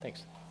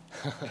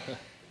Hey,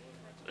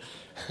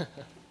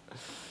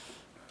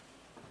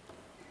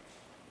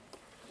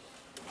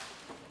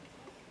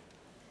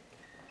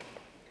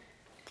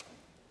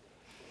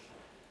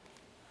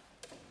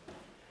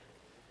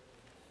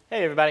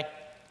 everybody.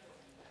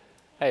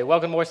 Hey,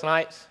 welcome to Morrison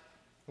Heights.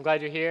 I'm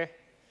glad you're here.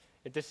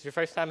 If this is your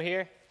first time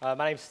here,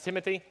 my name's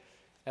Timothy,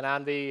 and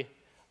I'm the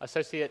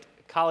Associate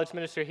College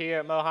Minister here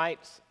at Mo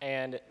Heights,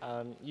 and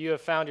you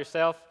have found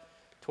yourself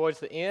towards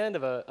the end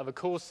of a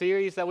cool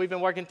series that we've been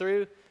working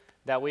through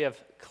that we have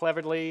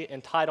cleverly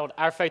entitled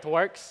Our Faith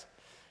Works.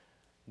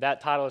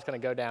 That title is going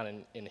to go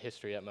down in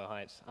history at Mo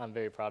Heights. I'm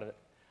very proud of it.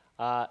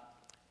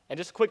 And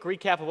just a quick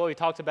recap of what we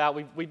talked about.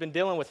 We've been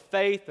dealing with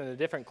faith and the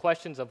different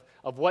questions of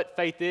what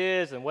faith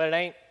is and what it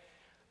ain't.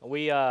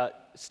 We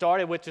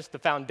started with just the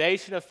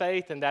foundation of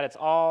faith and that it's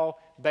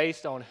all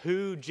based on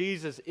who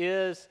Jesus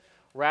is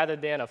rather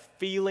than a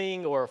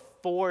feeling or a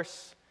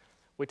force.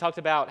 We talked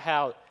about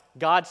how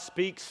God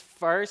speaks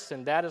first,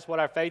 and that is what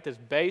our faith is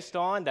based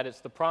on, that it's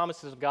the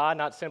promises of God,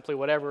 not simply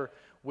whatever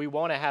we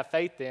want to have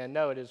faith in.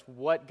 No, it is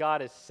what God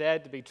has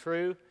said to be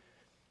true.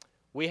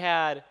 We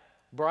had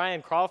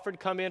Brian Crawford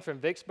come in from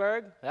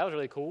Vicksburg. That was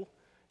really cool.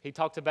 He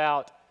talked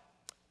about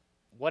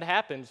what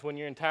happens when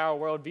your entire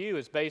worldview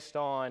is based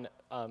on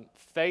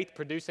faith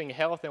producing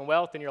health and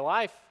wealth in your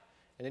life,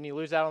 and then you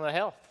lose out on the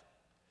health,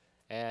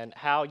 and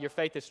how your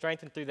faith is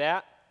strengthened through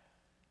that.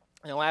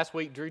 And last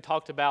week, Drew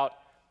talked about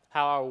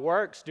how our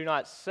works do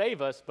not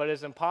save us, but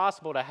it's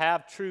impossible to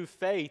have true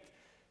faith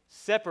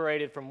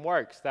separated from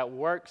works, that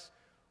works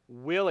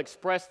will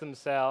express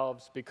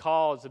themselves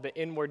because of the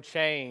inward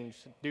change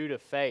due to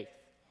faith.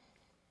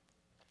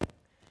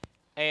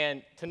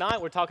 And tonight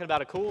we're talking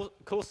about a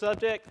cool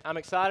subject. I'm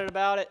excited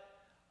about it.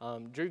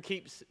 Drew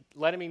keeps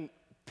letting me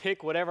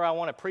pick whatever I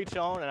want to preach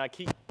on, and I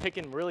keep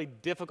picking really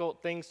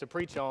difficult things to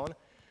preach on.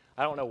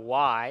 I don't know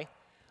why,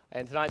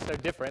 and tonight's no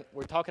different.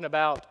 We're talking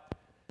about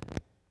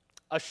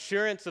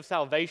assurance of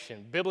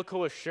salvation,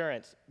 biblical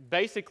assurance.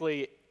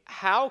 Basically,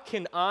 how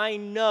can I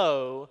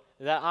know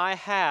that I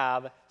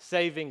have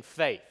saving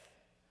faith?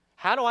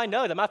 How do I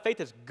know that my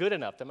faith is good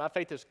enough, that my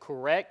faith is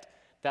correct,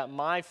 that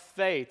my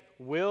faith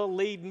will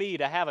lead me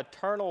to have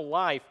eternal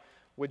life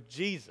with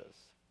Jesus?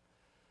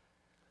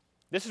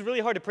 This is really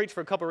hard to preach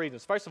for a couple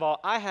reasons. First of all,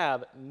 I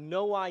have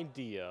no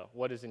idea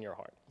what is in your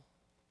heart.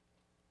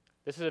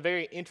 This is a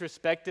very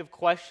introspective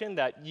question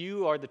that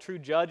you are the true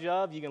judge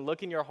of. You can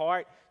look in your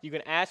heart. You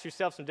can ask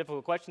yourself some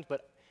difficult questions,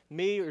 but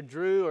me or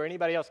Drew or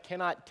anybody else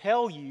cannot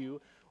tell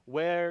you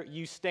where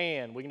you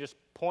stand. We can just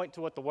point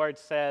to what the Word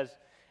says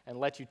and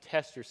let you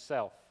test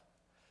yourself.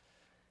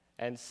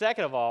 And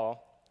second of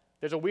all,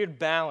 there's a weird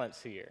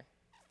balance here,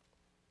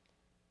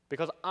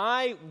 because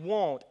I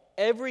want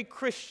every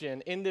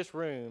Christian in this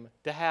room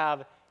to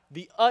have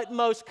the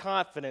utmost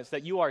confidence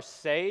that you are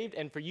saved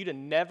and for you to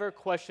never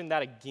question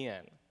that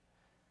again.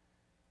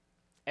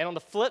 And on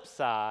the flip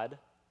side,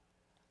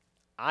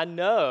 I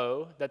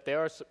know that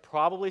there are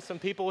probably some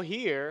people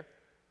here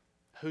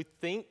who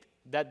think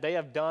that they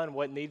have done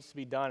what needs to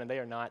be done and they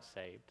are not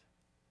saved.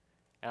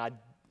 And I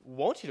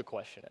want you to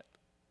question it.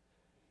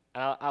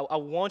 I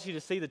want you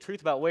to see the truth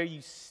about where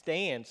you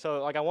stand.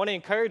 So, I want to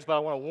encourage, but I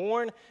want to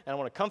warn, and I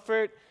want to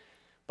comfort,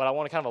 but I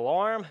want to kind of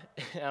alarm,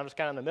 and I'm just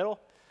kind of in the middle.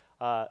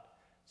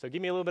 So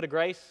give me a little bit of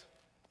grace.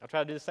 I'll try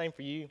to do the same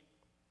for you.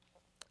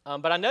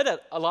 But I know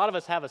that a lot of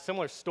us have a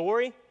similar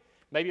story.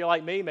 Maybe you're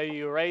like me. Maybe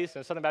you were raised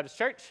in a Southern Baptist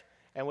church,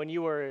 and when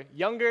you were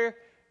younger,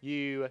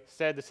 you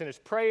said the sinner's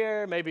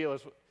prayer. Maybe it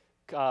was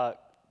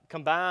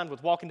combined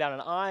with walking down an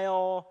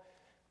aisle.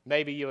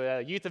 Maybe you were at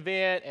a youth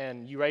event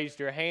and you raised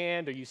your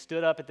hand, or you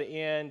stood up at the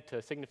end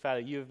to signify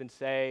that you have been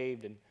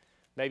saved, and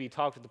maybe you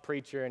talked with the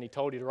preacher and he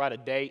told you to write a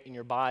date in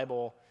your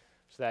Bible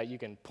so that you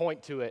can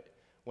point to it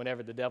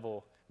whenever the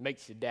devil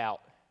makes you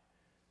doubt.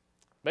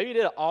 Maybe you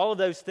did all of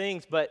those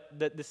things, but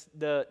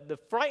the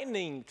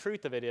frightening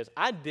truth of it is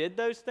I did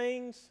those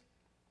things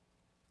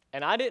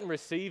and I didn't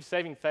receive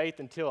saving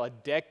faith until a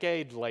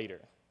decade later.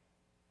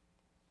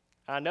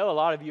 I know a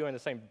lot of you are in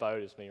the same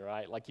boat as me,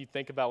 right? Like, you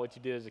think about what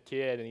you did as a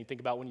kid, and you think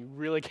about when you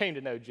really came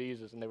to know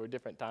Jesus, and there were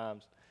different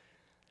times.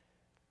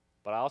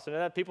 But I also know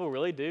that people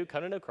really do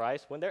come to know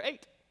Christ when they're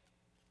 8.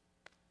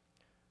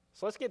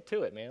 So let's get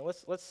to it, man.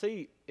 Let's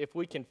see if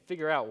we can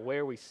figure out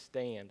where we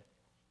stand.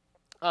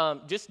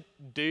 Just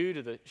due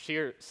to the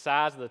sheer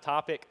size of the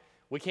topic,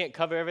 we can't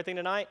cover everything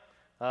tonight,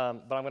 but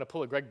I'm going to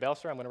pull a Greg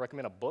Belser. I'm going to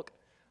recommend a book.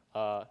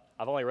 I've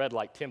only read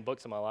like 10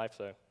 books in my life,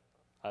 so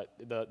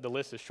the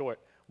list is short.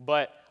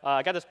 But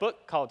I got this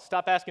book called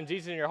Stop Asking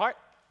Jesus in Your Heart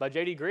by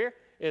J.D. Greear.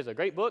 It is a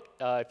great book.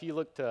 If you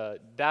look to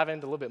dive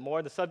into a little bit more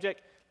of the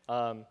subject,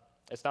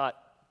 it's not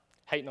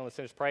hating on the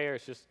sinner's prayer.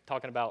 It's just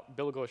talking about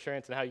biblical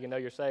assurance and how you can know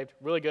you're saved.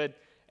 Really good,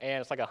 and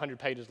it's like 100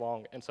 pages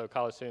long, and so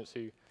college students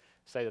who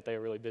say that they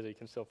are really busy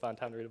can still find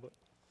time to read a book.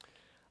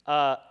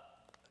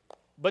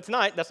 But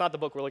tonight, that's not the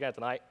book we're looking at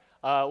tonight.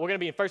 We're going to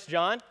be in 1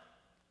 John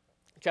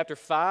chapter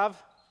 5,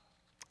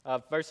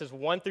 verses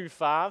 1 through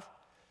 5.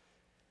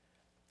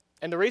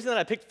 And the reason that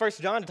I picked 1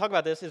 John to talk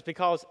about this is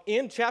because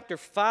in chapter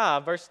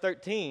 5, verse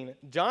 13,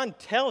 John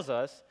tells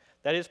us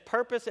that his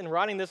purpose in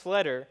writing this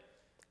letter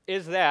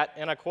is that,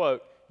 and I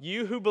quote,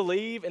 "You who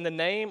believe in the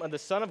name of the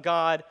Son of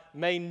God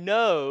may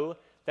know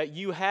that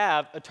you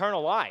have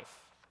eternal life."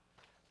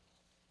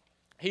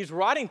 He's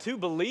writing to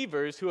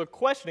believers who are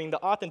questioning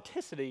the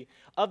authenticity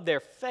of their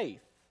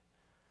faith.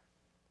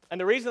 And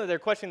the reason that they're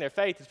questioning their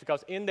faith is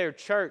because in their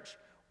church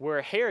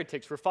were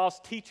heretics, were false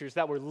teachers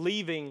that were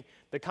leaving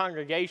the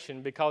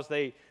congregation because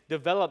they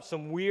developed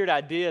some weird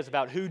ideas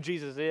about who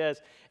Jesus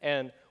is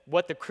and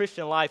what the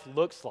Christian life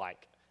looks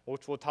like,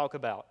 which we'll talk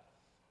about.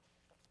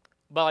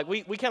 But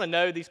we kind of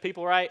know these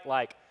people, right?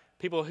 Like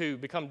people who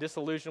become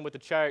disillusioned with the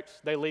church,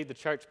 they leave the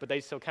church, but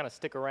they still kind of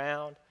stick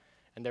around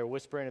and they're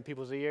whispering in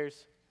people's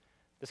ears.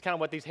 That's kind of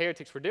what these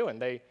heretics were doing.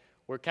 They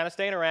were kind of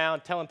staying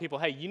around telling people,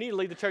 hey, you need to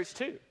leave the church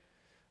too.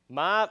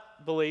 My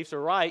beliefs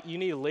are right. You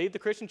need to leave the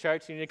Christian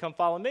church. You need to come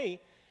follow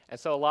me. And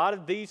so a lot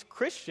of these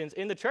Christians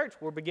in the church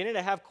were beginning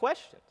to have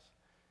questions.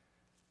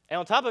 And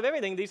on top of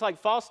everything, these like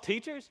false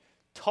teachers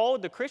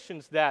told the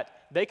Christians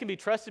that they can be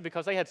trusted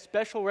because they had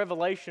special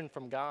revelation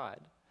from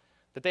God,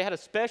 that they had a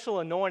special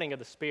anointing of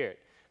the Spirit,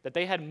 that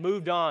they had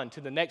moved on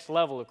to the next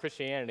level of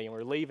Christianity and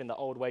were leaving the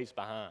old ways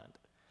behind.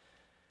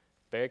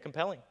 Very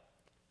compelling.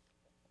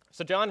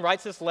 So John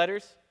writes his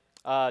letters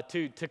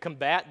to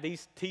combat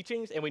these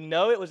teachings, and we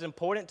know it was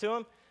important to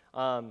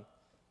him.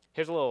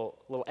 Here's a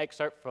little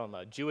excerpt from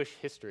Jewish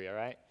history, all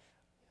right?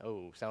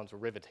 Oh, sounds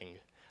riveting.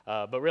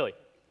 But really,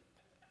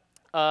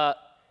 a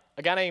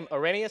guy named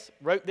Irenaeus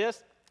wrote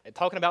this,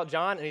 talking about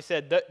John, and he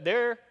said,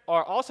 there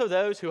are also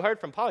those who heard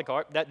from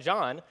Polycarp that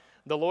John,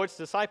 the Lord's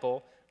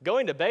disciple,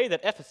 going to bathe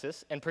at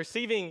Ephesus and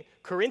perceiving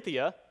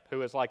Corinthia,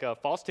 who is like a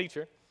false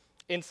teacher,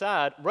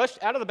 inside,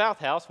 rushed out of the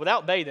bathhouse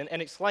without bathing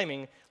and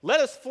exclaiming, "Let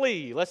us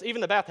flee, lest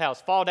even the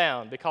bathhouse fall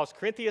down, because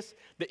Corinthius,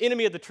 the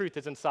enemy of the truth,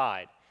 is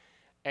inside."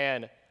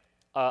 And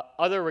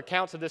other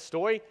recounts of this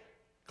story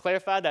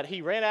clarified that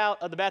he ran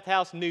out of the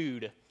bathhouse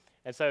nude.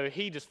 And so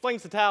he just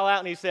flings the towel out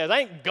and he says, "I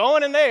ain't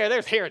going in there,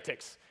 there's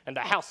heretics, and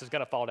the house is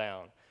going to fall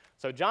down."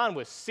 So John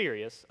was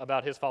serious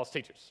about his false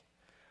teachers.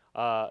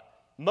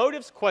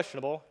 Motives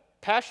questionable,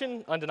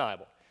 passion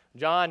undeniable.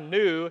 John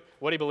knew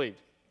what he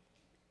believed.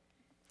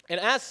 And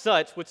as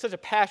such, with such a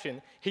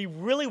passion, he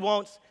really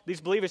wants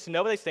these believers to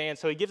know where they stand,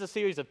 so he gives a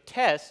series of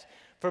tests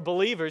for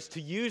believers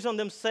to use on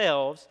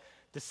themselves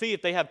to see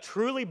if they have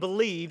truly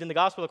believed in the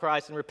gospel of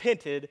Christ and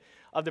repented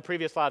of the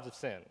previous lives of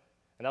sin.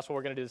 And that's what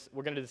we're going to do.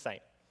 We're going to do the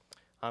same.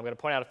 I'm going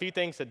to point out a few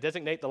things that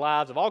designate the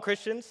lives of all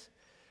Christians,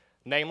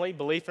 namely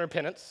belief and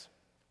repentance,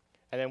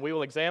 and then we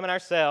will examine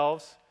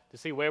ourselves to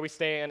see where we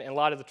stand in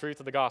light of the truth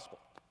of the gospel.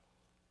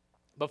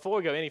 Before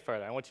we go any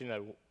further, I want you to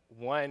know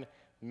one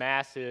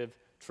massive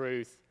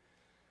truth.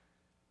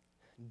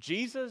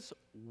 Jesus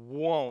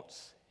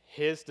wants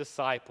his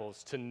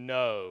disciples to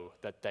know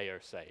that they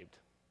are saved.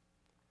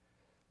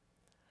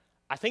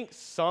 I think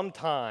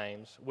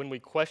sometimes when we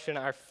question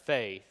our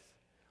faith,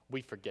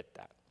 we forget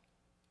that.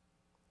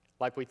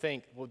 Like we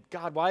think, well,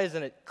 God, why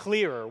isn't it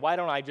clearer? Why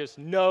don't I just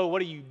know?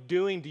 What are you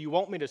doing? Do you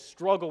want me to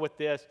struggle with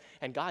this?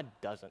 And God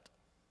doesn't.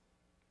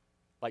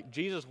 Like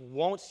Jesus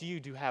wants you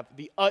to have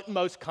the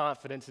utmost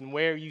confidence in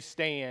where you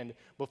stand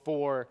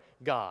before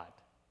God.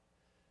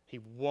 He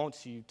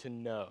wants you to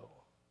know.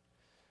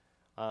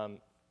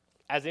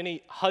 As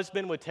any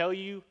husband would tell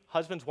you,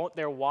 husbands want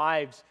their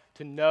wives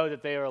to know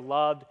that they are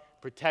loved,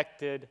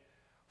 protected.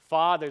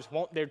 Fathers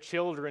want their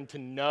children to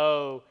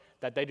know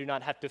that they do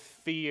not have to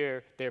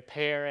fear their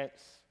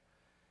parents.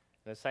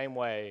 In the same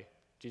way,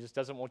 Jesus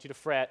doesn't want you to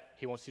fret.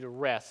 He wants you to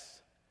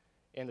rest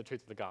in the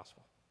truth of the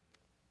gospel.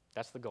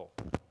 That's the goal.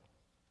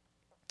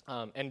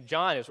 And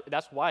John,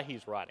 that's why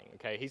he's writing,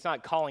 okay? He's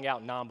not calling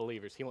out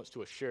non-believers. He wants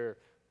to assure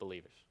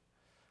believers.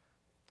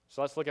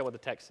 So let's look at what the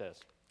text says.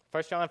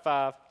 1 John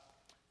 5,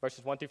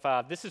 verses 1 through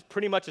 5. This is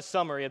pretty much a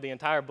summary of the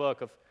entire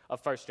book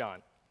of 1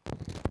 John.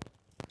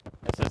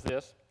 It says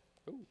this.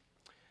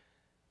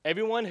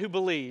 Everyone who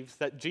believes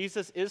that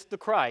Jesus is the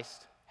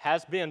Christ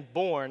has been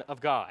born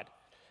of God.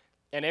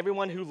 And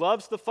everyone who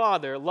loves the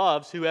Father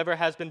loves whoever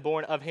has been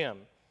born of him.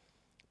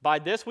 By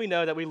this we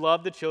know that we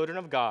love the children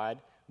of God,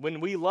 when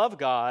we love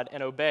God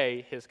and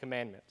obey his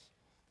commandments.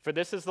 For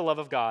this is the love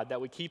of God,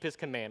 that we keep his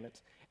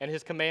commandments, and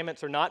his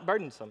commandments are not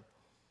burdensome.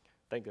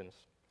 Thank goodness.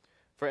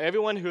 For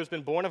everyone who has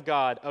been born of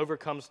God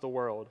overcomes the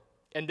world.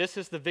 And this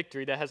is the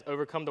victory that has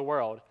overcome the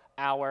world,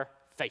 our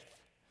faith.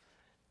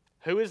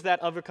 Who is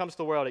that overcomes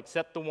the world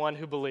except the one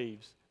who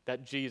believes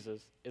that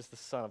Jesus is the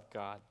Son of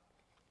God?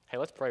 Hey,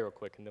 let's pray real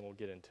quick and then we'll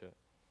get into it.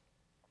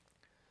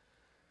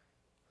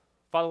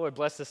 Father, Lord,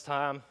 bless this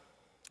time.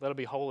 Let it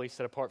be holy,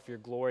 set apart for your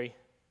glory.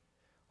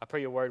 I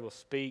pray your word will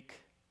speak,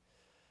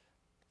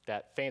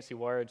 that fancy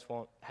words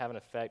won't have an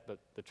effect, but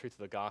the truth of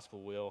the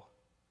gospel will,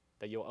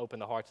 that you'll open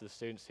the hearts of the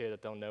students here,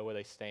 that they'll know where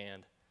they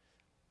stand,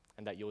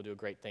 and that you'll do a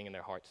great thing in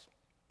their hearts.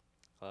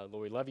 Lord,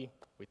 we love you.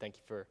 We thank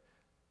you for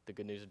the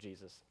good news of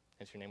Jesus.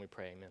 In your name we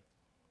pray, amen.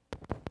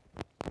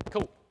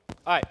 Cool.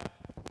 All right.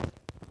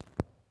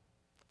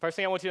 First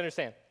thing I want you to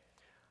understand.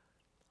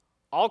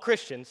 All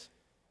Christians,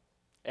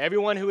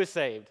 everyone who is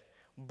saved,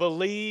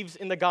 believes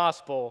in the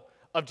gospel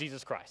of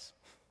Jesus Christ.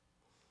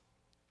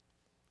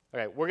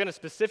 Okay, we're going to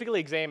specifically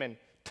examine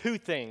two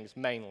things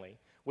mainly,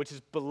 which is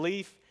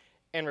belief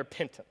and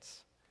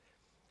repentance.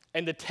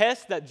 And the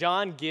test that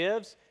John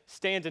gives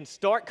stands in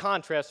stark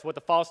contrast to what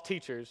the false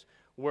teachers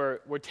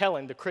were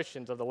telling the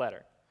Christians of the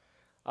letter.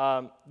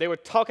 They were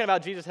talking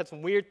about Jesus, had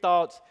some weird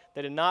thoughts.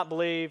 They did not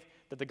believe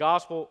that the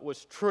gospel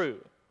was true.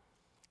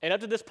 And up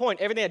to this point,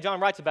 everything that John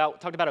writes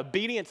about talked about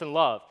obedience and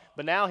love.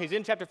 But now he's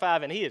in chapter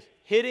 5, and he is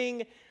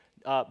hitting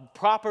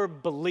proper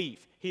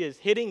belief. He is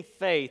hitting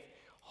faith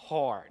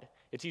hard.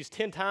 It's used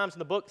 10 times in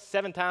the book,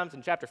 7 times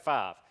in chapter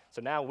 5.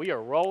 So now we are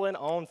rolling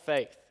on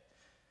faith.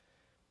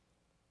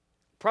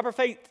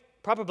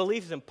 Proper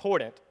belief is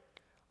important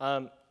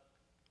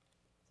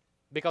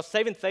because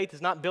saving faith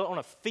is not built on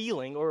a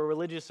feeling or a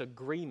religious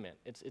agreement.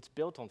 It's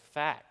built on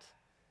fact.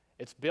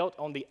 It's built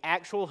on the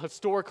actual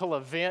historical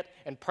event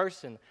and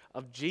person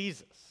of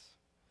Jesus.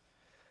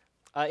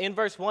 In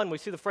verse 1, we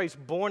see the phrase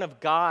born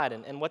of God,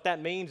 and what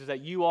that means is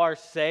that you are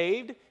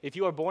saved. If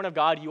you are born of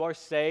God, you are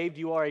saved.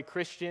 You are a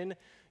Christian.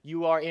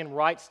 You are in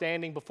right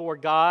standing before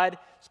God.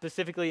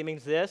 Specifically, it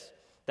means this,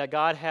 that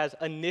God has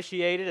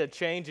initiated a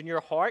change in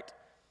your heart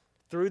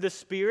through the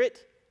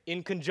Spirit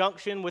in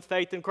conjunction with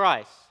faith in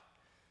Christ.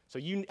 So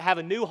you have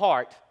a new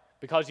heart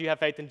because you have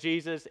faith in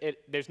Jesus.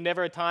 There's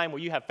never a time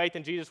where you have faith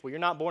in Jesus where you're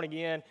not born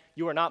again.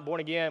 You are not born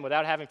again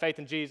without having faith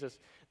in Jesus.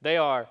 They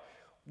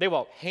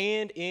walk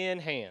hand in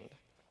hand.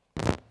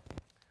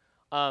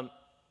 And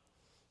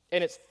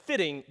it's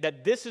fitting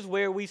that this is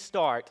where we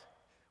start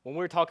when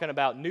we're talking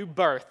about new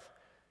birth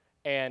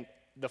and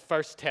the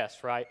first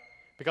test, right?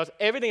 Because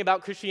everything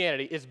about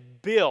Christianity is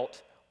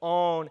built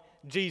on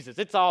Jesus.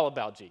 It's all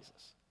about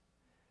Jesus.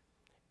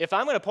 If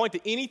I'm going to point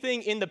to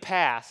anything in the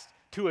past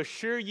to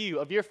assure you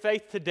of your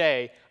faith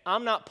today,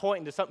 I'm not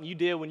pointing to something you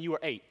did when you were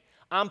 8.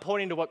 I'm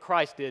pointing to what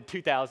Christ did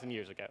 2,000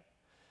 years ago.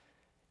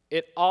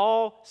 It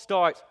all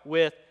starts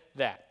with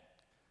that.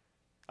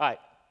 All right.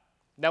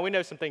 Now we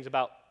know some things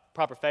about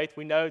proper faith.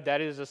 We know that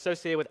it is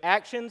associated with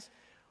actions,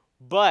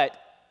 but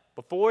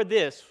before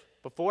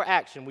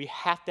action, we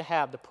have to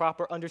have the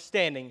proper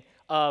understanding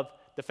of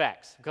the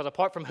facts. Because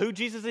apart from who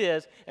Jesus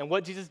is and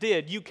what Jesus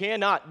did, you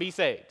cannot be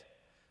saved.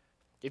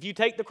 If you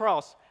take the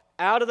cross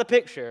out of the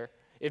picture,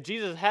 if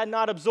Jesus had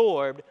not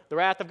absorbed the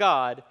wrath of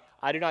God,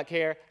 I do not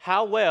care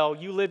how well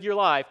you live your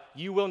life,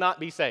 you will not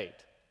be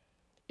saved.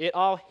 It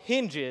all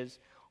hinges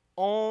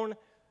on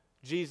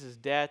Jesus'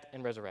 death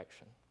and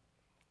resurrection.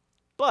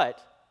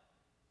 But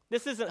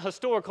this isn't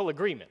historical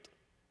agreement.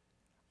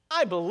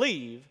 I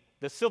believe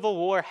the Civil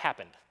War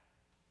happened.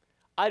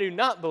 I do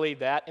not believe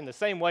that in the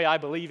same way I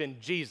believe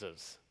in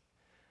Jesus.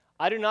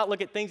 I do not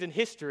look at things in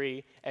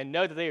history and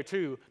know that they are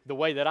true the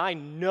way that I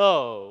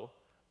know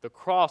the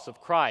cross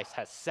of Christ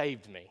has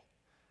saved me.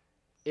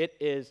 It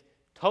is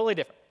totally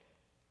different.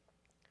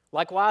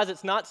 Likewise,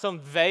 it's not some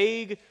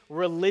vague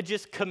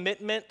religious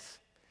commitment.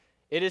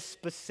 It is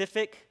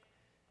specific,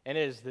 and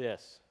it is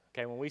this.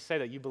 Okay, when we say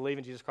that you believe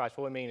in Jesus Christ,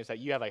 what we mean is that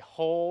you have a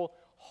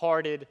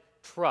wholehearted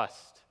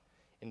trust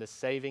in the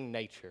saving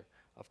nature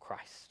of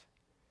Christ.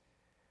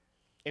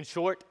 In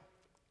short,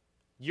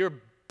 you're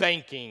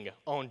banking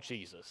on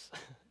Jesus.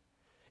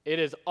 It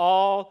is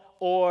all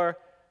or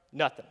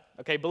nothing.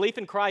 Okay, belief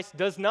in Christ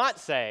does not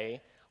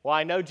say, well,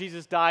 I know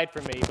Jesus died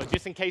for me, but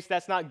just in case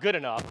that's not good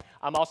enough,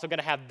 I'm also going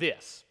to have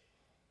this.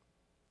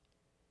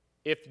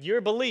 If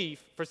your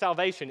belief for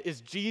salvation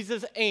is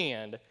Jesus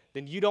then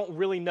you don't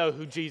really know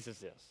who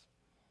Jesus is.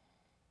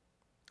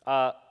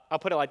 I'll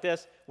put it like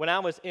this. When I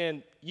was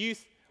in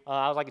youth,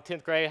 I was like in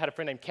 10th grade. I had a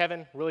friend named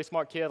Kevin, really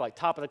smart kid, like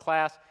top of the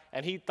class,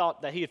 and he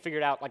thought that he had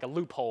figured out like a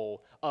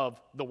loophole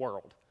of the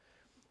world.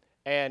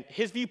 And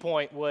his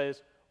viewpoint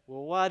was,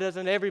 well, why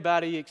doesn't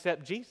everybody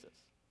accept Jesus?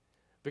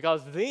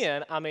 Because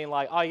then, all you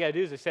got to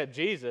do is accept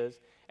Jesus,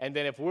 and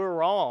then if we're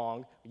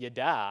wrong, you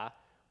die.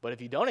 But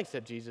if you don't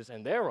accept Jesus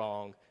and they're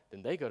wrong,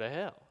 then they go to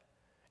hell.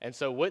 And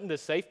so wouldn't the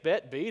safe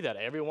bet be that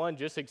everyone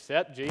just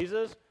accept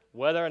Jesus,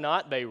 whether or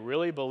not they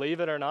really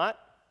believe it or not?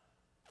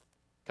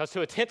 Because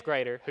to a 10th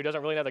grader who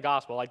doesn't really know the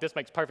gospel, this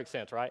makes perfect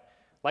sense, right?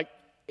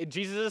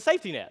 Jesus is a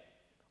safety net.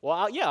 Well,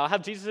 I'll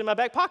have Jesus in my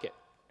back pocket.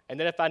 And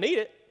then if I need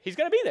it, he's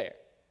going to be there.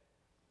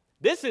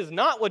 This is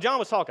not what John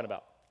was talking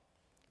about.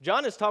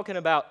 John is talking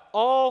about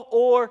all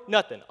or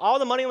nothing. All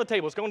the money on the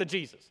table is going to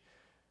Jesus.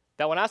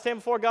 That when I stand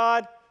before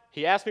God,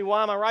 he asks me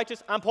why am I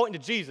righteous, I'm pointing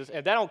to Jesus. And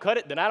if that don't cut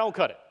it, then I don't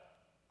cut it.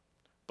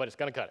 But it's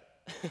going to cut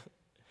it.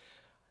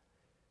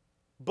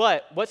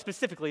 But what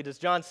specifically does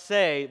John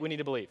say we need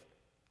to believe?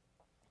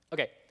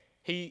 Okay,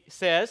 he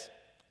says,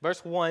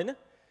 verse 1,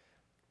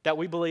 that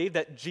we believe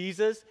that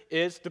Jesus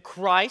is the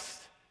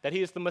Christ, that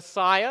he is the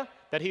Messiah,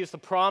 that he is the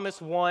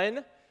promised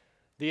one,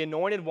 the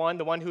anointed one,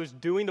 the one who is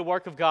doing the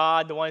work of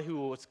God, the one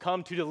who has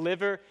come to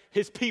deliver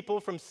his people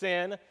from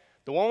sin,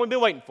 the one we've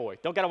been waiting for.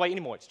 Don't got to wait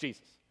anymore. It's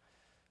Jesus.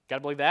 Got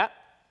to believe that.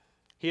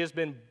 He has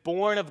been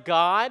born of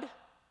God,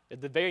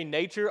 the very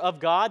nature of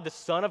God, the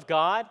Son of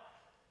God.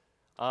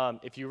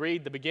 If you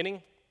read the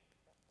beginning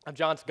of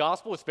John's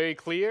gospel, it's very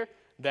clear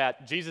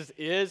that Jesus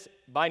is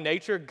by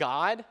nature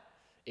God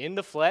in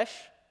the flesh.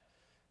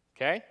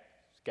 Okay?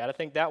 Got to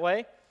think that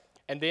way.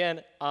 And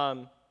then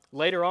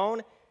later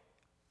on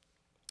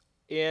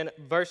in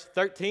verse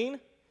 13,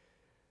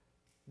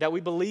 that we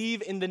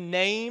believe in the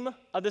name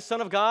of the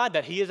Son of God,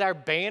 that he is our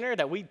banner,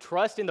 that we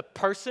trust in the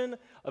person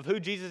of who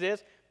Jesus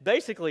is.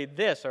 Basically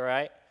this, all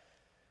right?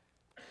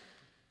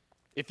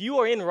 If you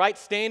are in right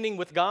standing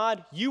with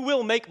God, you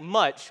will make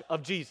much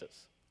of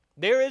Jesus.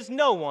 There is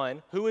no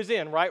one who is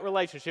in right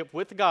relationship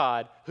with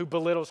God who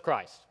belittles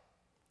Christ.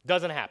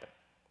 Doesn't happen.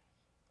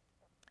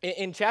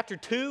 In chapter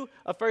 2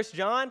 of 1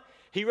 John,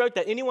 he wrote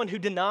that anyone who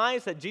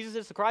denies that Jesus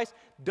is the Christ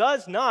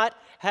does not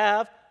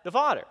have the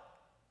Father.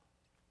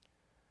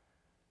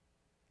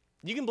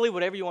 You can believe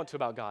whatever you want to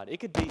about God. It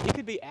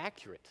could be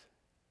accurate.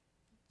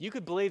 You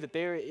could believe that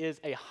there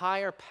is a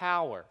higher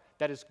power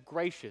that is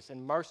gracious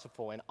and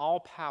merciful and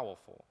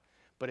all-powerful.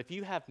 But if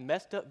you have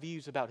messed up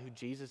views about who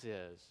Jesus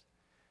is,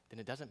 then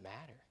it doesn't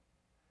matter.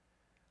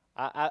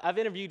 I've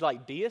interviewed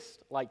like deists,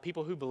 like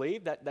people who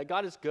believe that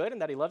God is good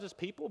and that he loves his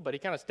people, but he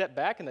kind of stepped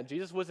back and that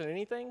Jesus wasn't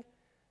anything.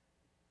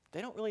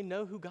 They don't really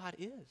know who God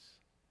is.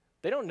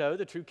 They don't know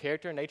the true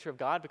character and nature of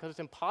God because it's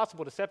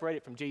impossible to separate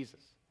it from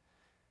Jesus.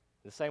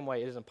 In the same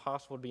way, it is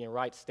impossible to be in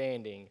right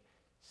standing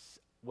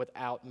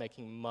without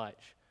making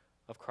much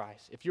of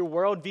Christ. If your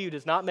worldview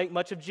does not make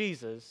much of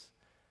Jesus,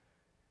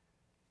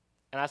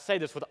 and I say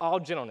this with all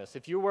gentleness,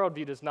 if your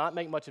worldview does not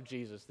make much of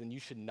Jesus, then you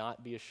should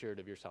not be assured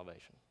of your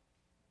salvation.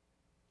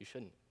 You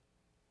shouldn't.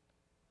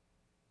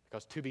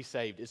 Because to be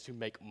saved is to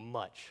make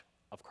much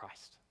of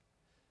Christ.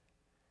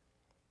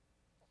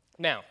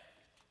 Now,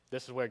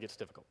 this is where it gets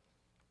difficult.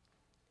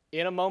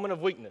 In a moment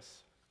of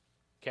weakness,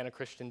 can a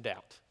Christian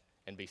doubt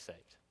and be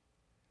saved?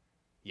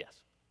 Yes.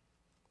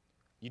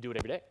 You do it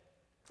every day.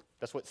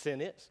 That's what sin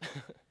is.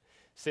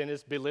 Sin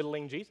is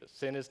belittling Jesus.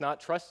 Sin is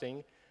not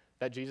trusting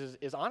that Jesus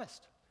is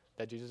honest,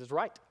 that Jesus is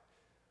right.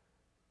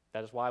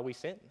 That is why we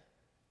sin.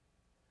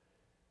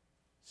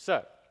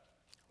 So,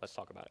 let's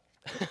talk about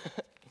it.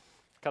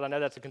 Because I know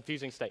that's a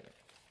confusing statement.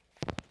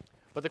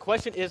 But the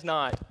question is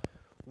not,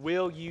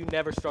 will you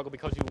never struggle?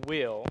 Because you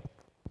will.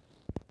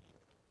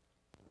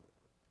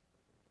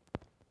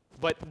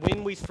 But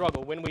when we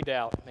struggle, when we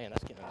doubt, man,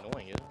 that's getting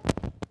annoying, isn't it?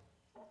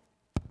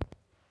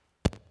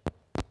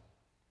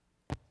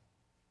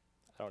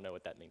 I don't know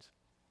what that means.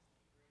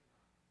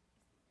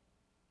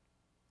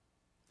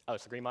 Oh,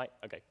 it's the green light?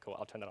 Okay, cool.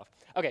 I'll turn that off.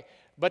 Okay,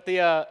 but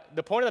the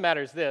point of the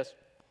matter is this,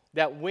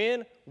 that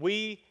when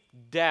we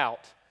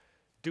doubt,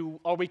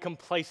 are we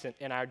complacent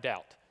in our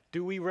doubt?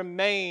 Do we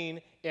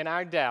remain in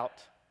our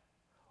doubt,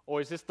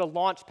 or is this the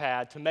launch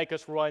pad to make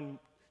us run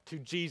to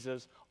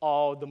Jesus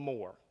all the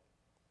more?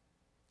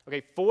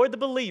 Okay, for the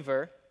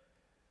believer,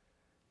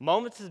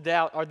 moments of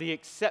doubt are the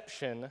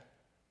exception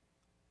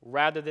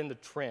rather than the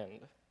trend.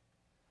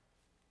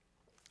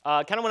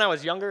 Kind of when I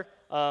was younger,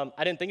 I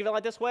didn't think of it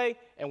like this way,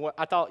 and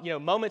I thought,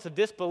 moments of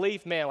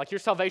disbelief, man, like your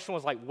salvation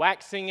was like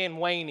waxing and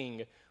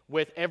waning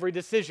with every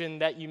decision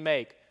that you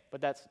make. But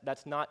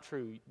that's not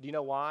true. Do you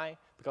know why?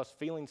 Because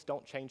feelings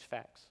don't change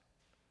facts.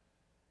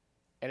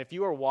 And if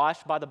you are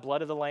washed by the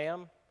blood of the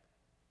Lamb,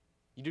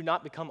 you do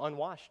not become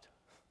unwashed.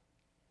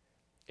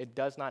 It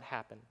does not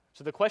happen.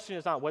 So the question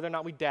is not whether or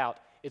not we doubt,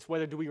 it's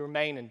whether do we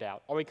remain in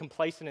doubt. Are we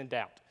complacent in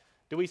doubt?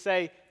 Do we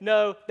say,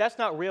 no, that's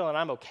not real and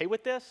I'm okay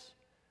with this?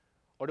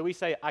 Or do we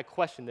say, I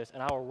question this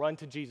and I will run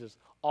to Jesus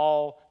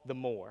all the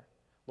more?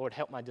 Lord,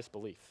 help my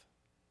disbelief.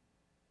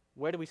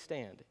 Where do we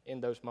stand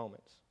in those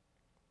moments?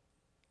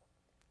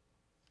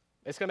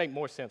 It's going to make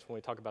more sense when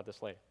we talk about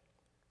this later.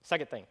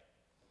 Second thing,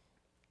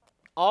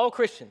 all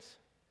Christians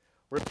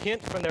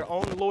repent from their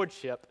own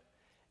lordship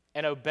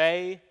and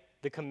obey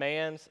the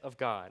commands of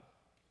God.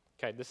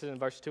 Okay, this is in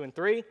verse 2 and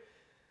 3.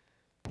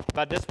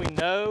 By this we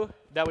know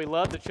that we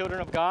love the children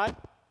of God,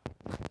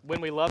 when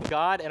we love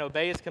God and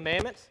obey his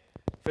commandments.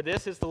 For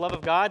this is the love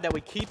of God, that we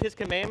keep his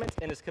commandments,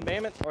 and his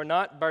commandments are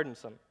not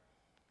burdensome.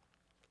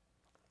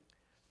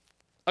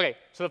 Okay,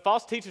 so the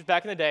false teachers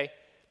back in the day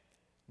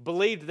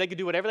believed that they could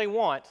do whatever they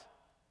want,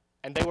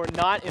 and they were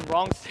not in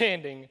wrong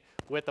standing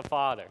with the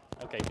Father.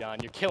 Okay, John,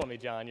 you're killing me,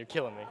 John. You're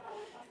killing me.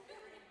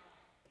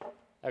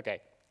 Okay,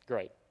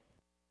 great.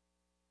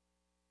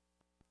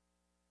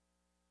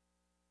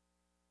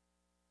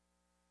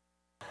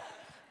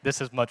 This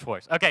is much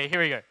worse. Okay,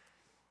 here we go.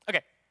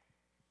 Okay.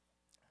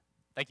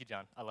 Thank you,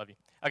 John. I love you.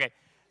 Okay.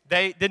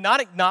 They did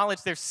not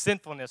acknowledge their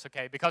sinfulness,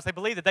 okay, because they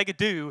believed that they could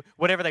do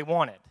whatever they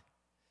wanted.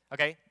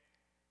 Okay?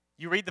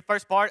 You read the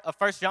first part of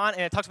 1 John,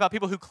 and it talks about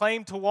people who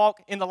claim to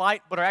walk in the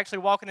light but are actually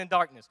walking in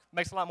darkness.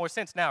 Makes a lot more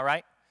sense now,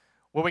 right?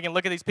 Where we can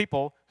look at these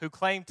people who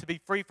claim to be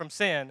free from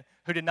sin,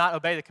 who did not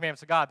obey the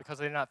commandments of God because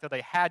they did not feel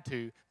they had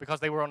to, because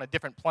they were on a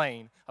different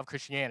plane of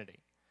Christianity.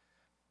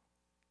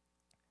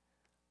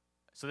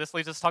 So this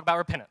leads us to talk about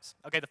repentance.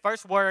 Okay, the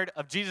first word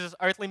of Jesus'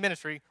 earthly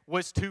ministry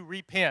was to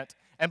repent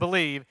and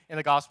believe in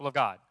the gospel of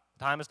God.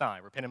 The time is nigh.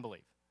 Repent and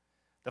believe.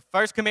 The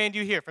first command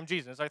you hear from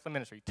Jesus in his earthly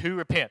ministry, to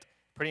repent.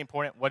 Pretty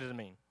important. What does it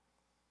mean?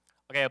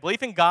 Okay, a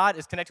belief in God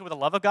is connected with a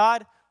love of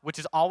God, which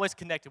is always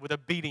connected with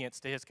obedience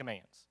to his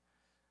commands.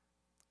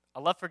 A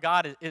love for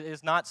God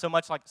is not so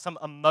much like some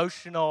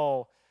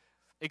emotional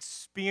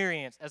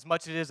experience as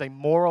much as it is a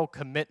moral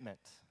commitment.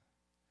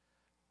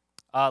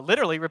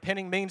 Literally,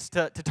 repenting means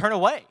to turn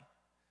away.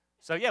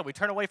 So yeah, we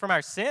turn away from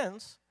our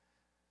sins,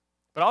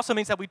 but also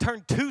means that we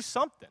turn to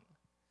something,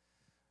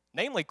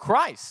 namely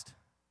Christ.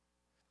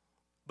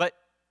 But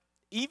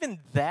even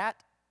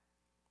that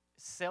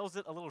sells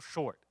it a little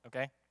short,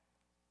 okay?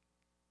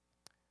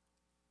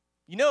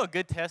 You know a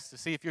good test to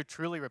see if you're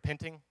truly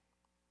repenting?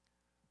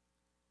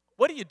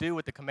 What do you do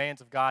with the commands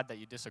of God that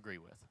you disagree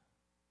with?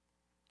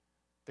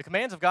 The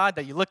commands of God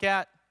that you look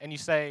at and you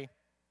say,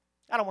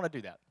 I don't want to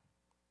do that.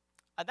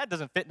 That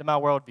doesn't fit into my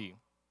worldview.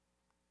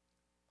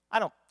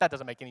 That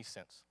doesn't make any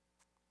sense.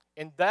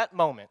 In that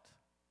moment,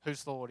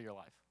 who's the Lord of your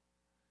life?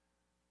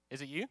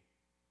 Is it you?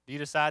 Do you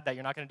decide that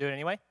you're not going to do it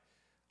anyway?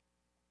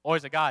 Or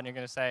is it God and you're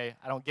going to say,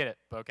 I don't get it,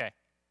 but okay.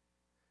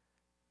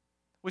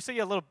 We see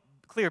a little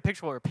clearer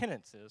picture of what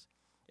repentance is.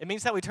 It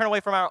means that we turn away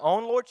from our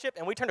own lordship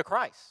and we turn to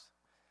Christ.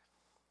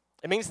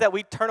 It means that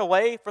we turn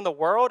away from the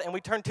world and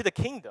we turn to the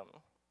kingdom.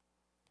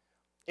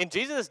 In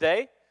Jesus'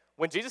 day,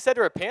 when Jesus said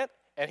to repent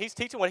and he's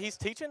teaching what he's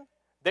teaching,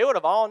 they would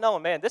have all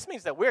known, man, this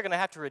means that we're going to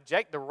have to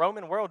reject the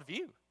Roman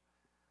worldview.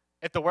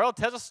 If the world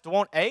tells us to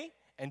want A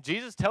and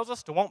Jesus tells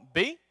us to want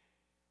B,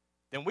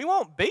 then we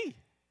want B,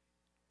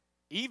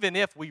 even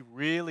if we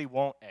really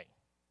want A. Does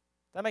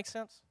that make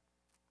sense?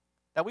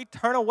 That we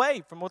turn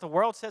away from what the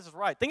world says is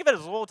right. Think of it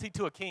as loyalty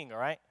to a king, all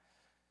right?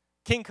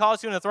 King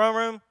calls you in the throne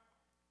room,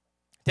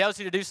 tells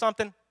you to do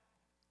something.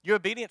 Your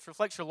obedience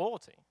reflects your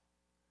loyalty.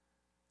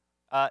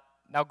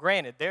 Now,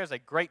 granted, there's a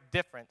great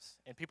difference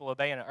in people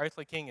obeying an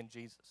earthly king and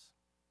Jesus.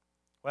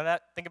 When I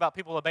think about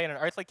people obeying an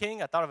earthly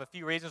king, I thought of a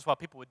few reasons why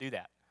people would do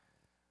that.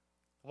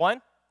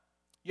 One,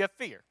 you have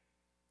fear.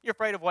 You're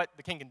afraid of what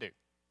the king can do.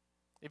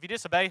 If you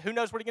disobey, who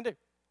knows what he can do?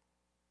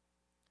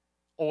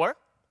 Or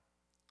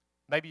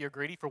maybe you're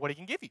greedy for what he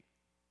can give you.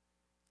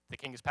 The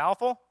king is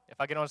powerful. If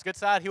I get on his good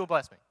side, he will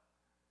bless me.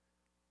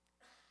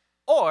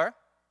 Or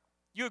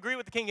you agree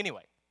with the king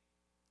anyway.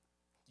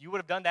 You would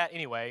have done that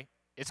anyway.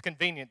 It's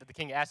convenient that the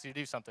king asked you to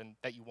do something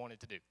that you wanted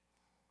to do.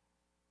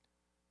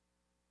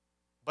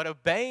 But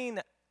obeying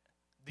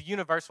the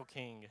universal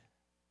king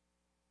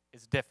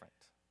is different.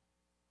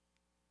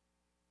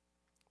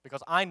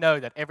 Because I know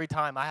that every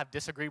time I have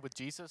disagreed with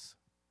Jesus,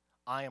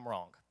 I am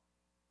wrong.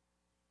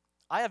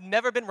 I have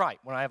never been right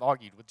when I have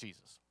argued with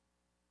Jesus.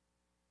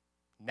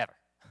 Never.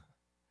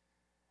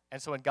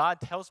 And so when God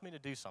tells me to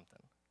do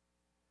something,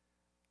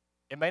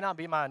 it may not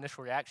be my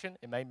initial reaction.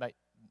 It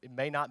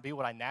may not be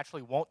what I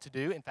naturally want to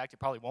do. In fact, it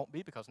probably won't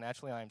be because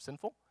naturally I am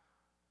sinful.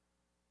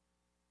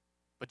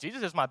 But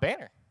Jesus is my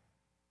banner.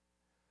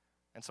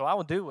 And so I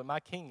will do what my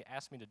king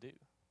asked me to do.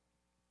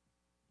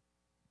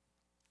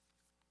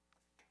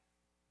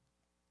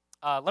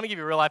 Let me give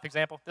you a real life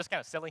example. This is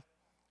kind of silly,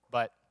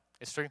 but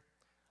it's true.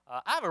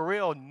 I have a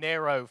real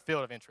narrow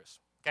field of interest,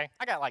 okay?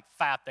 I got like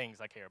 5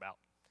 things I care about.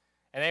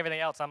 And everything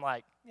else I'm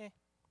like, eh.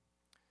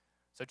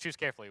 So choose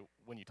carefully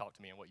when you talk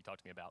to me and what you talk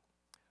to me about.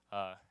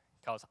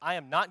 Because I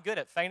am not good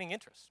at feigning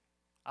interest.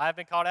 I have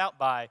been called out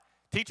by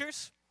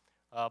teachers,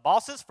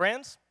 bosses,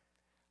 friends.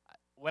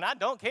 When I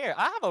don't care,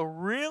 I have a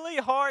really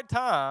hard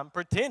time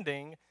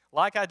pretending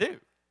like I do.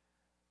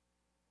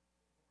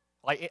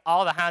 Like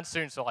all the Heinz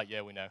students are like,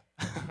 yeah, we know.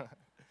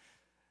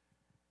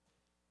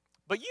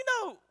 But you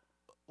know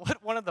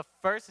what one of the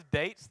first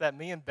dates that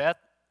me and Beth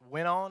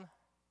went on?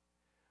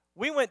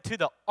 We went to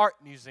the art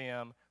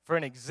museum for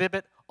an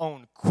exhibit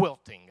on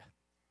quilting.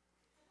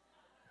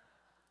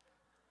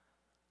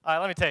 All right,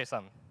 let me tell you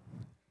something.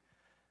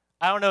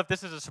 I don't know if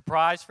this is a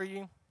surprise for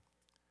you,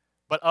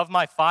 but of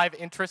my 5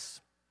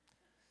 interests,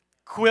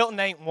 quilting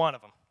ain't one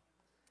of them.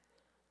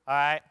 All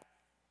right?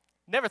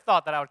 Never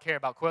thought that I would care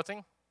about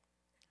quilting.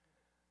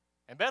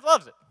 And Beth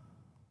loves it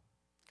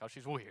because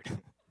she's weird.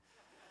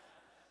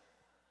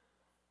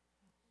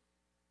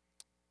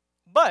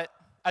 But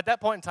at that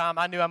point in time,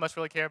 I knew I must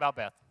really care about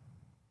Beth.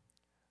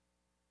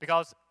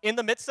 Because in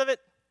the midst of it,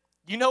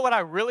 you know what I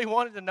really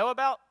wanted to know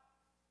about?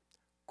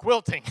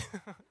 Quilting.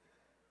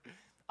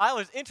 I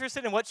was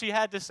interested in what she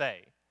had to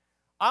say.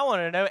 I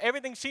wanted to know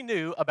everything she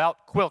knew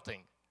about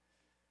quilting.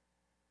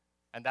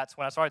 And that's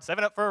when I started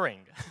saving up for a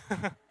ring.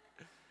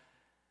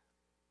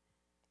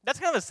 That's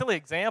kind of a silly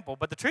example,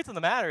 but the truth of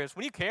the matter is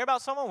when you care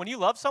about someone, when you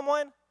love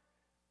someone,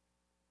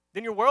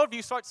 then your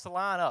worldview starts to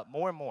line up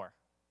more and more.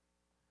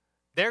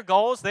 Their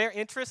goals, their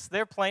interests,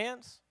 their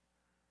plans,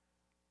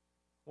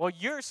 well,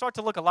 yours start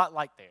to look a lot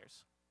like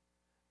theirs.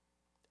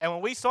 And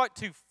when we start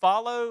to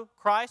follow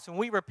Christ, when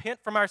we repent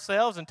from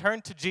ourselves and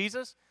turn to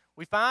Jesus,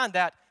 we find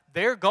that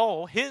their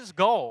goal, his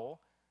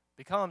goal,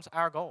 becomes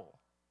our goal.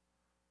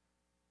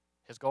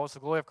 His goal is the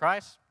glory of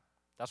Christ.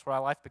 That's what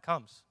our life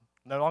becomes.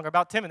 No longer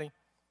about Timothy.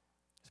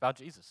 It's about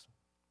Jesus.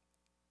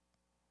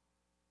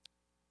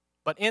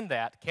 But in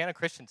that, can a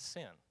Christian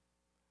sin?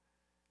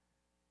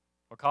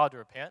 We're called to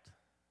repent.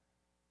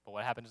 But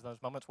what happens in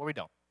those moments where we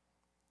don't?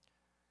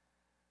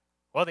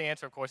 Well, the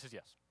answer, of course, is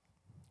yes.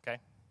 Okay?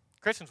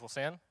 Christians will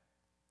sin.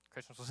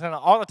 Christians will sin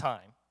all the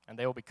time, and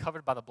they will be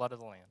covered by the blood of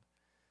the Lamb.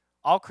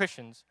 All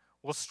Christians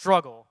will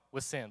struggle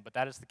with sin, but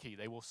that is the key.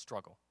 They will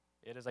struggle.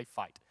 It is a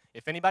fight.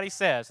 If anybody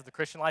says that the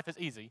Christian life is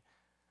easy,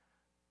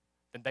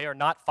 then they are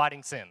not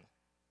fighting sin.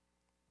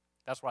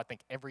 That's what I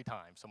think every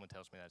time someone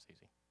tells me that's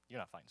easy. You're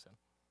not fighting sin.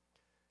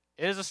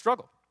 It is a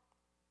struggle.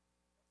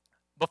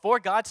 Before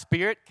God's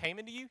Spirit came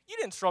into you, you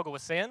didn't struggle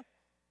with sin.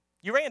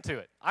 You ran to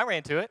it. I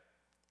ran to it.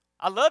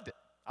 I loved it.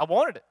 I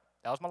wanted it.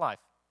 That was my life.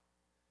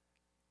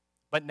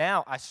 But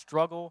now I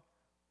struggle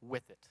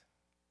with it.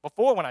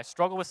 Before, when I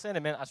struggled with sin,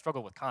 it meant I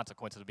struggled with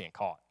consequences of being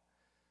caught.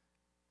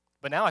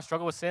 But now I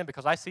struggle with sin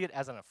because I see it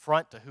as an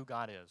affront to who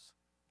God is.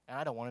 And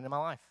I don't want it in my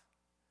life.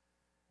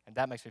 And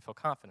that makes me feel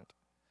confident.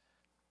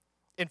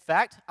 In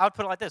fact, I would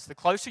put it like this. The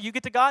closer you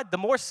get to God, the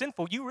more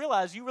sinful you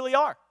realize you really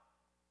are.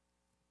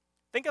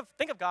 Think of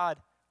God,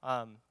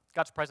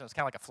 God's presence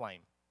kind of like a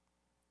flame.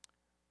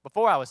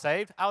 Before I was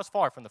saved, I was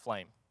far from the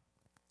flame.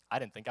 I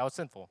didn't think I was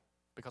sinful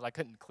because I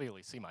couldn't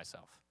clearly see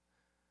myself.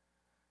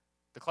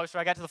 The closer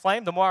I got to the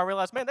flame, the more I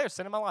realized, man, there's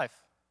sin in my life.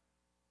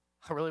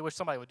 I really wish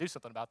somebody would do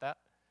something about that.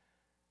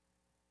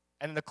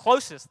 And the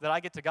closest that I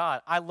get to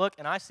God, I look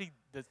and I see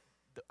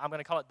I'm going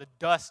to call it the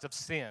dust of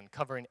sin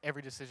covering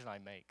every decision I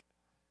make.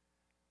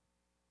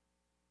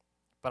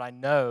 But I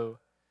know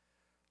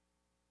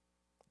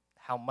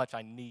how much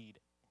I need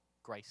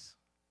grace.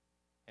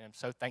 And I'm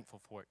so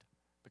thankful for it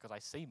because I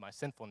see my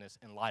sinfulness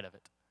in light of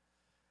it.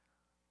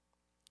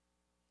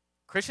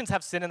 Christians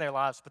have sin in their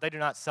lives, but they do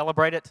not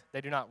celebrate it.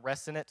 They do not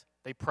rest in it.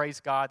 They praise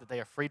God that they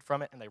are freed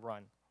from it, and they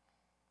run.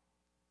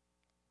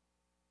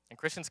 And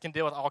Christians can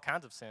deal with all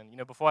kinds of sin. You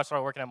know, before I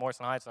started working at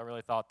Morrison Heights, I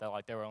really thought that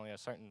there were only a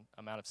certain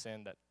amount of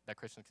sin that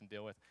Christians can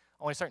deal with.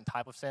 Only a certain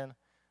type of sin.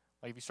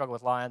 Like if you struggle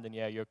with lying, then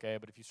yeah, you're okay.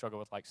 But if you struggle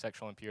with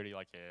sexual impurity,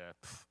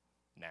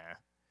 nah.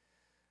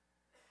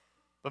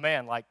 But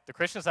man, the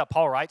Christians that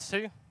Paul writes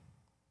to,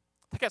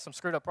 they got some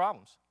screwed up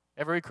problems.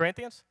 Ever read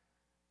Corinthians?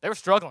 They were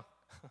struggling.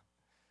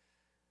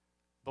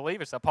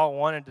 Believers that Paul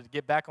wanted to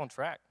get back on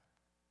track.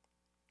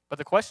 But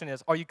the question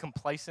is, are you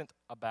complacent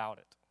about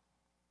it?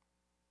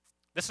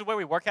 This is where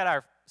we work out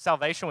our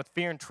salvation with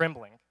fear and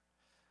trembling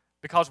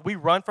because we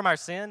run from our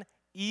sin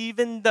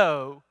even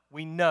though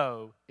we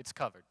know it's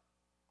covered.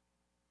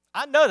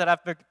 I know that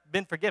I've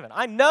been forgiven.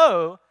 I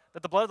know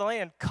that the blood of the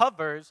Lamb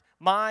covers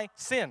my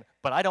sin,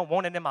 but I don't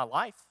want it in my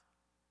life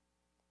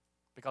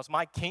because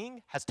my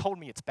King has told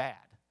me it's bad,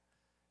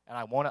 and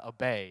I want to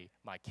obey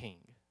my King.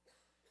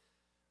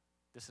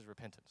 This is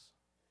repentance.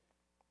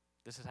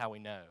 This is how we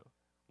know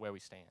where we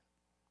stand.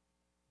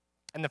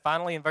 And then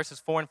finally, in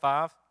verses 4 and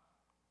 5,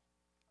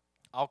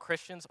 all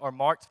Christians are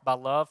marked by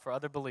love for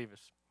other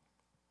believers.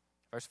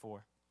 Verse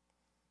 4.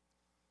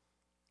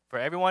 For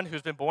everyone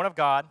who's been born of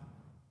God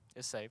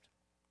is saved,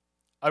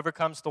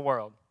 overcomes the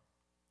world.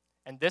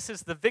 And this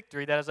is the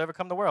victory that has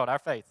overcome the world, our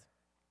faith.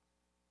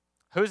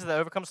 Who is it that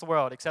overcomes the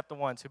world except the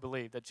ones who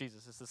believe that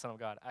Jesus is the Son of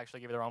God? I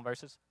actually give you the wrong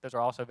verses. Those are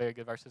also very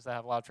good verses that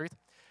have a lot of truth.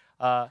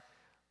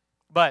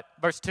 But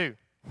verse 2,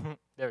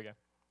 there we go.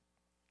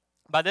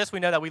 By this we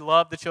know that we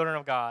love the children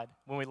of God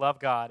when we love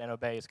God and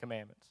obey His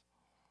commandments.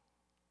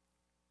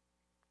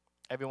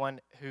 Everyone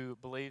who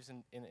believes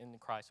in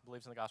Christ,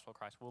 believes in the gospel of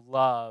Christ, will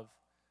love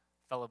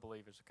fellow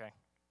believers, okay?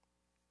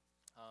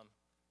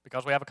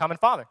 Because we have a common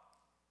Father.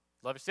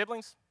 Love your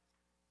siblings,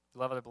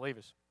 love other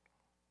believers.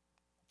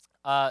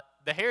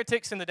 The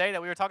heretics in the day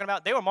that we were talking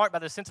about, they were marked by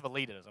the sense of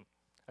elitism,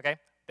 okay?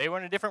 They were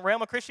in a different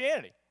realm of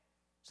Christianity.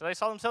 So they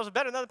saw themselves as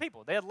better than other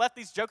people. They had left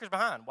these jokers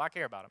behind. Why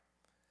care about them?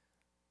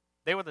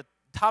 They were the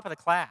top of the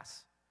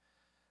class.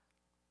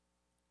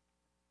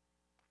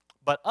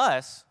 But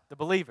us, the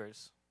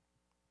believers,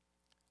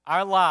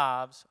 our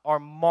lives are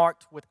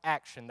marked with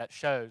action that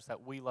shows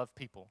that we love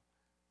people.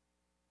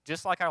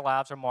 Just like our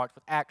lives are marked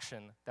with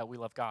action that we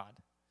love God.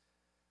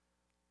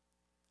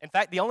 In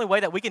fact, the only way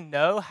that we can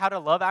know how to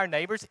love our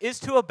neighbors is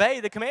to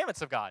obey the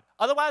commandments of God.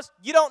 Otherwise,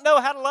 you don't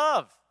know how to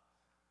love.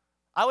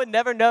 I would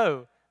never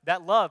know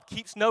that love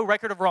keeps no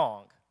record of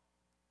wrong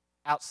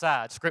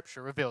outside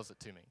Scripture reveals it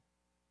to me.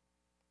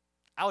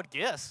 I would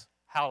guess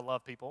how to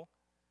love people,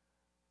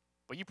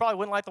 but you probably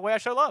wouldn't like the way I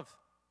show love.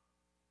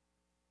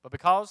 But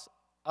because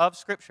of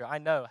Scripture, I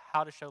know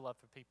how to show love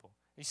for people.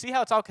 You see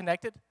how it's all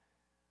connected?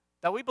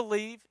 That we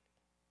believe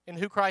in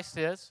who Christ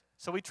is,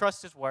 so we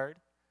trust His Word.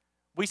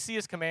 We see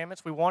His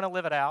commandments. We want to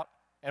live it out.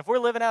 And if we're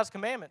living out His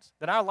commandments,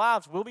 then our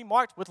lives will be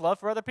marked with love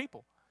for other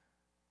people.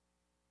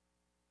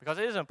 Because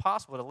it is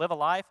impossible to live a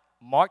life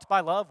marked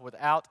by love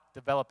without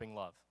developing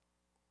love.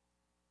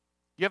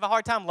 You have a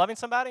hard time loving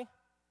somebody?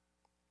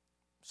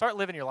 Start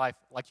living your life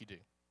like you do.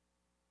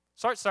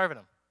 Start serving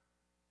them.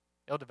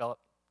 It'll develop.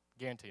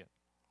 Guarantee it.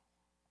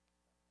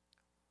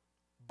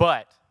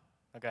 But,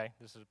 okay,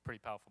 this is a pretty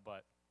powerful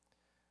but.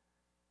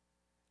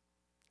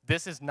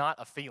 This is not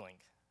a feeling,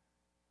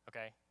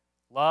 okay?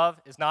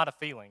 Love is not a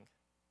feeling.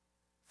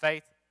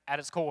 Faith, at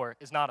its core,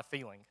 is not a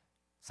feeling.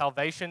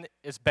 Salvation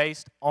is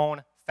based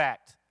on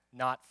fact,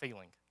 not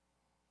feeling.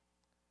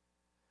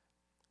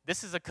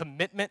 This is a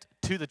commitment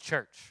to the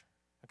church,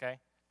 okay?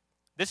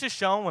 This is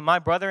shown when my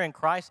brother in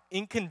Christ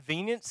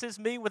inconveniences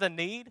me with a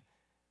need,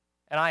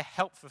 and I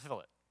help fulfill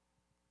it.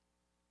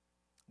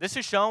 This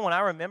is shown when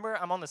I remember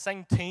I'm on the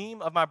same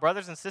team of my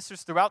brothers and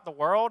sisters throughout the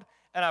world,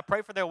 and I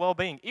pray for their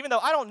well-being, even though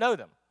I don't know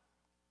them.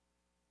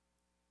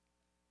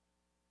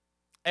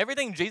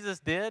 Everything Jesus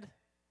did,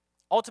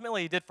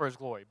 ultimately he did for his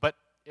glory, but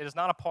it is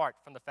not apart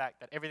from the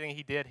fact that everything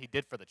he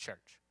did for the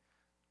church.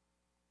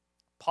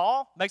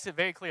 Paul makes it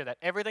very clear that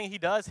everything he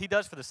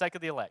does for the sake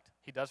of the elect.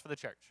 He does for the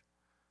church.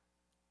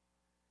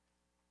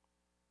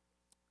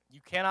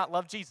 You cannot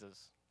love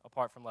Jesus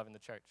apart from loving the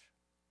church.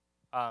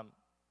 I'm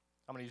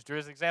going to use Drew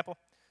as an example.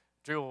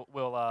 Drew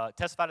will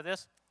testify to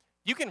this.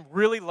 You can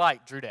really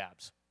like Drew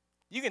Dabbs.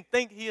 You can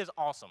think he is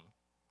awesome.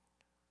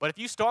 But if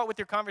you start with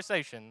your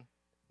conversation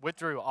with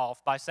Drew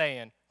off by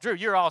saying, Drew,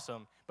 you're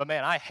awesome, but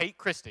man, I hate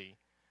Christy,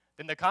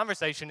 then the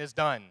conversation is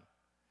done.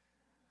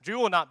 Drew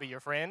will not be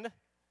your friend.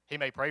 He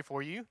may pray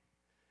for you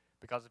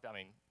because,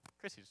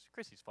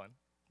 Christy's fun.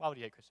 Why would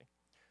you hate Christy?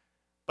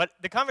 But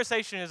the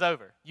conversation is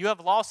over. You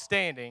have lost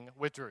standing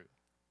with Drew.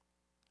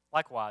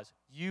 Likewise,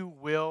 you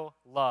will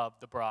love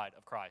the bride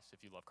of Christ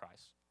if you love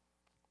Christ.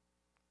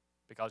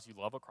 Because you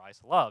love what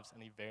Christ loves,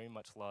 and he very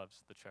much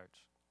loves the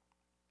church.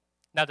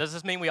 Now, does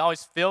this mean we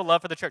always feel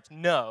love for the church?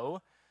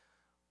 No,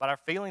 but our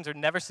feelings are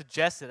never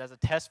suggested as a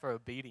test for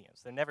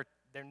obedience.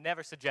 They're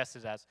never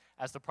suggested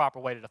as the proper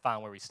way to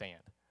define where we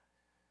stand.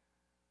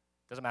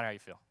 Doesn't matter how you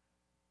feel.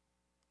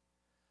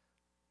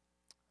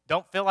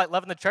 Don't feel like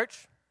loving the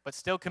church, but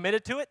still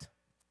committed to it?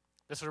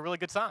 This is a really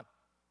good sign,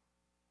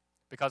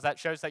 because that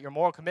shows that your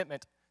moral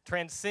commitment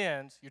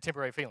transcends your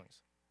temporary feelings.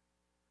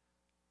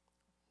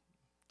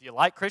 Do you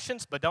like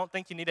Christians but don't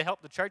think you need to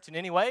help the church in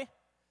any way?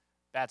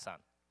 Bad sign.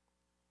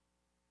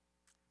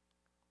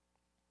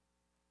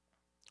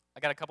 I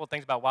got a couple of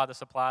things about why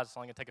this applies. It's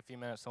only going to take a few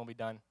minutes, so we'll be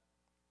done.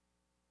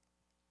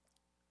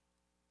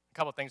 A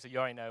couple of things that you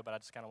already know, but I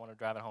just kind of want to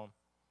drive it home.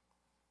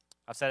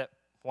 I've said it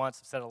once,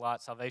 I've said it a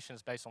lot. Salvation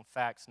is based on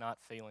facts,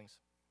 not feelings.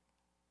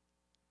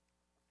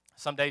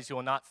 Some days you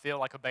will not feel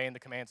like obeying the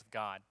commands of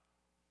God.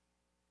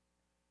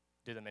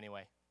 Do them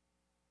anyway.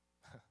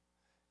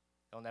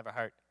 It'll never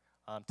hurt.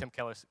 Tim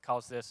Keller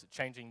calls this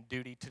changing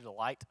duty to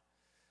delight,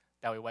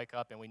 that we wake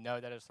up and we know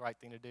that it's the right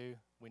thing to do.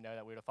 We know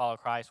that we're to follow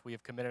Christ. We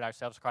have committed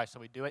ourselves to Christ, so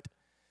we do it,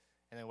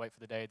 and then wait for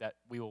the day that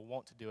we will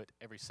want to do it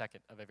every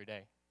second of every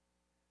day.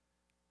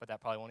 But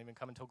that probably won't even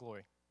come until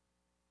glory.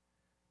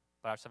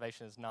 But our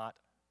salvation is not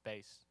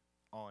based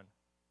on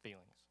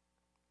feelings.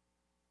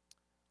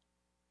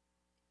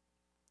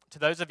 To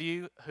those of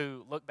you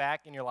who look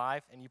back in your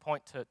life and you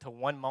point to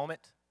one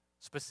moment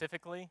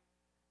specifically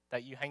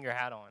that you hang your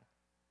hat on,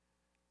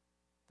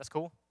 that's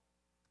cool.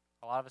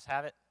 A lot of us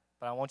have it,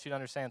 but I want you to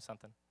understand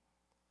something.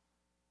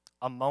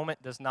 A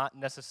moment does not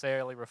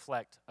necessarily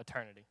reflect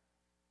eternity.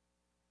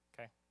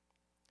 Okay?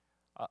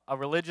 A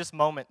religious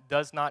moment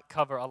does not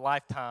cover a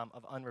lifetime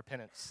of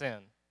unrepentant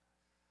sin.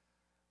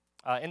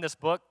 In this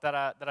book that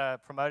I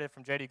promoted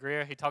from J.D.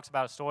 Greer, he talks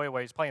about a story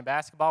where he's playing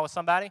basketball with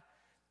somebody,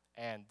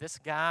 and this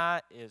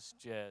guy is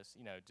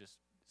just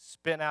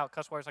spitting out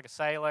cuss words like a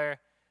sailor,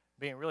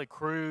 being really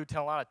crude,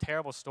 telling a lot of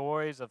terrible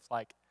stories of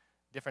like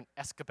different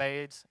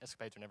escapades.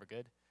 Escapades are never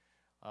good.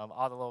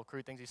 All the little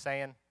crude things he's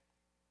saying.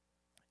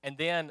 And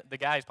then the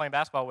guy he's playing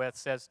basketball with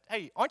says,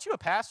 "Hey, aren't you a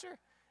pastor?"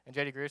 And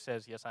J.D. Greer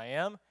says, "Yes, I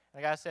am." And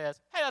the guy says,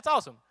 "Hey, that's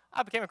awesome.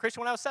 I became a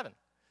Christian when I was 7.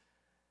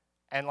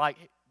 And like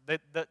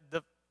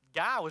the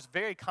guy was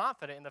very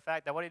confident in the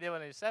fact that what he did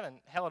when he was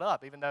 7 held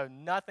up, even though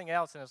nothing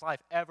else in his life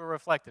ever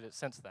reflected it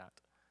since that.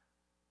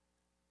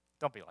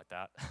 Don't be like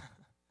that.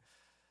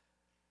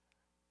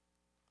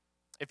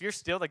 If you're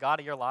still the God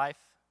of your life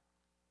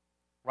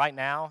right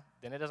now,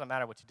 then it doesn't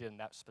matter what you did in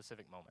that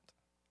specific moment.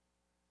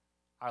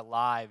 Our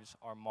lives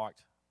are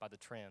marked by the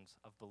trends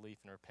of belief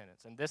and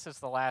repentance. And this is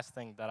the last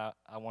thing that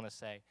I want to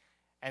say.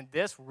 And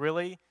this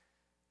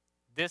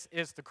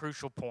is the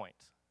crucial point,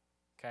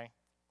 okay?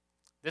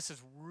 This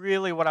is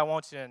really what I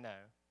want you to know.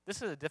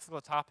 This is a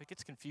difficult topic.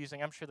 It's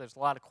confusing. I'm sure there's a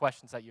lot of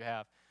questions that you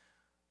have.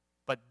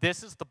 But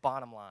this is the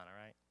bottom line,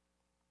 all right?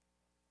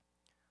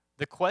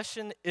 The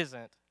question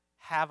isn't,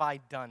 have I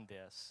done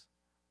this?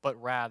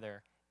 But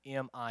rather,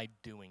 am I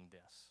doing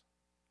this?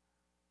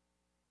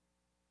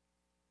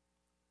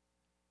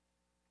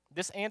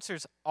 This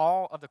answers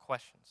all of the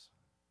questions.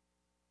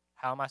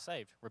 How am I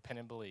saved? Repent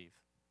and believe.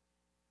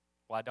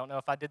 Well, I don't know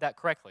if I did that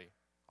correctly.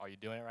 Are you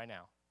doing it right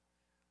now?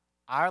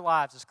 Our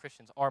lives as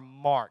Christians are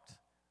marked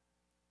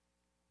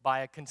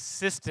by a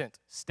consistent,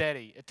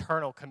 steady,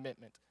 eternal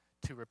commitment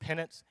to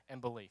repentance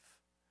and belief.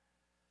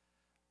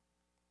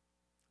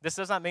 This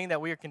does not mean that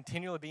we are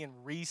continually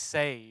being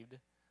re-saved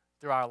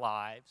through our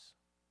lives,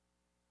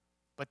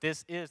 but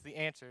this is the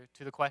answer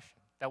to the question.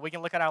 That we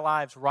can look at our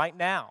lives right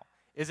now.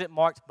 Is it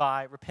marked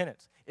by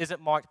repentance? Is it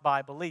marked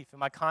by belief?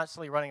 Am I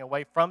constantly running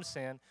away from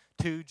sin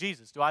to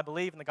Jesus? Do I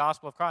believe in the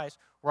gospel of Christ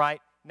right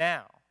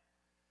now?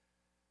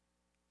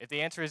 If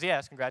the answer is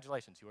yes,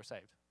 congratulations, you are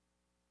saved.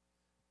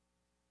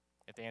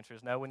 If the answer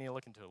is no, we need to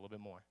look into it a little bit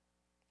more.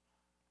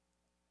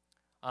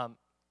 I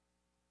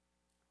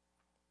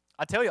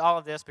tell you all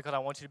of this because I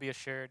want you to be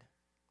assured.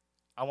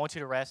 I want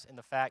you to rest in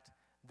the fact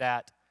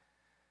that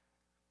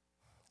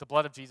The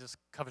blood of Jesus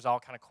covers all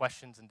kind of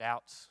questions and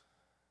doubts.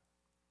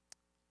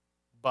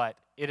 But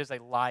it is a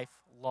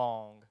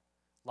lifelong,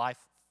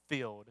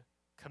 life-filled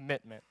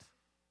commitment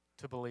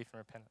to belief and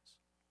repentance.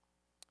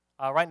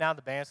 Right now,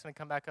 the band's going to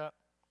come back up.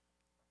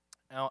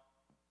 Now,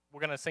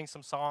 we're going to sing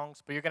some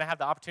songs, but you're going to have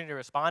the opportunity to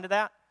respond to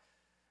that.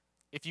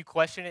 If you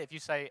question it, if you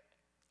say,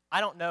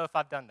 I don't know if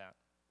I've done that.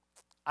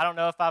 I don't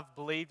know if I've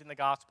believed in the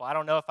gospel. I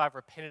don't know if I've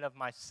repented of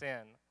my sin.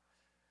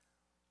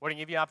 We're going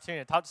to give you an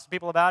opportunity to talk to some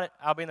people about it.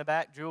 I'll be in the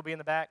back. Drew will be in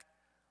the back.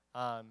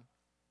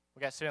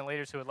 We got student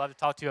leaders who would love to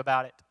talk to you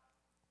about it.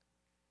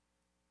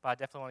 But I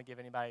definitely want to give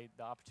anybody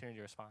the opportunity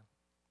to respond.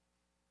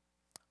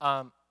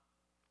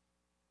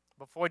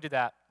 Before we do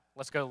that,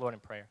 let's go to the Lord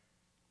in prayer.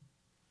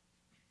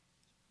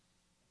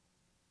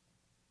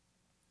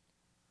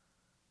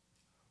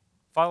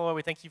 Father, Lord,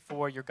 we thank you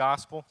for your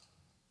gospel.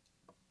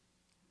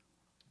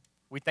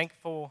 We're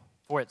thankful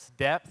for its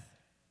depth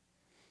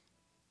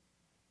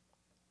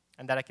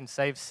and that it can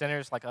save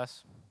sinners like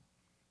us.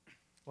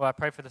 Lord, I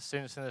pray for the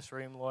students in this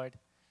room, Lord,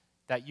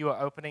 that you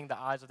are opening the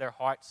eyes of their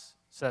hearts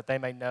so that they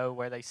may know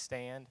where they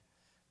stand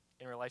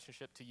in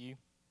relationship to you.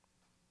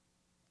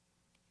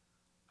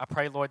 I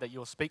pray, Lord, that you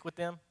will speak with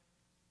them,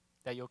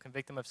 that you'll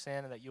convict them of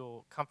sin, and that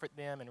you'll comfort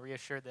them and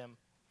reassure them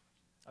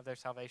of their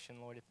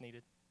salvation, Lord, if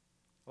needed.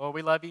 Lord,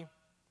 we love you.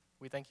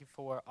 We thank you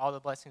for all the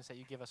blessings that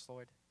you give us,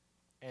 Lord.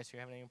 And it's your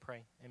heavenly name we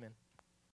pray. Amen.